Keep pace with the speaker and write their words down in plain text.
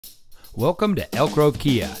Welcome to Elk Grove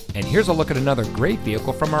Kia, and here's a look at another great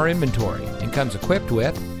vehicle from our inventory, and comes equipped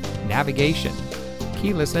with navigation,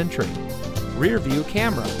 keyless entry, rear view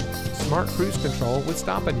camera, smart cruise control with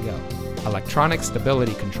stop and go, electronic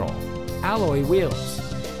stability control, alloy wheels,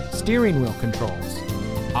 steering wheel controls,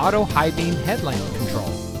 auto high beam headlamp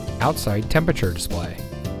control, outside temperature display,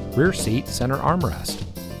 rear seat center armrest.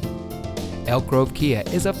 Elk Grove Kia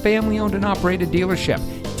is a family-owned and operated dealership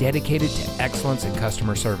dedicated to excellence in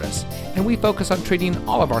customer service, and we focus on treating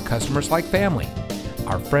all of our customers like family.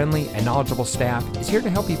 Our friendly and knowledgeable staff is here to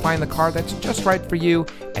help you find the car that's just right for you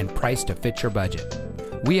and priced to fit your budget.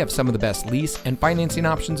 We have some of the best lease and financing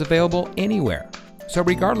options available anywhere. So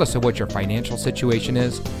regardless of what your financial situation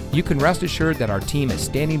is, you can rest assured that our team is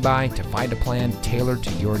standing by to find a plan tailored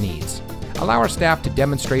to your needs. Allow our staff to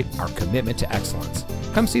demonstrate our commitment to excellence.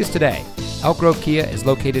 Come see us today. Elk Grove Kia is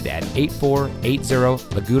located at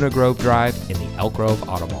 8480 Laguna Grove Drive in the Elk Grove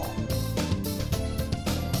Auto Mall.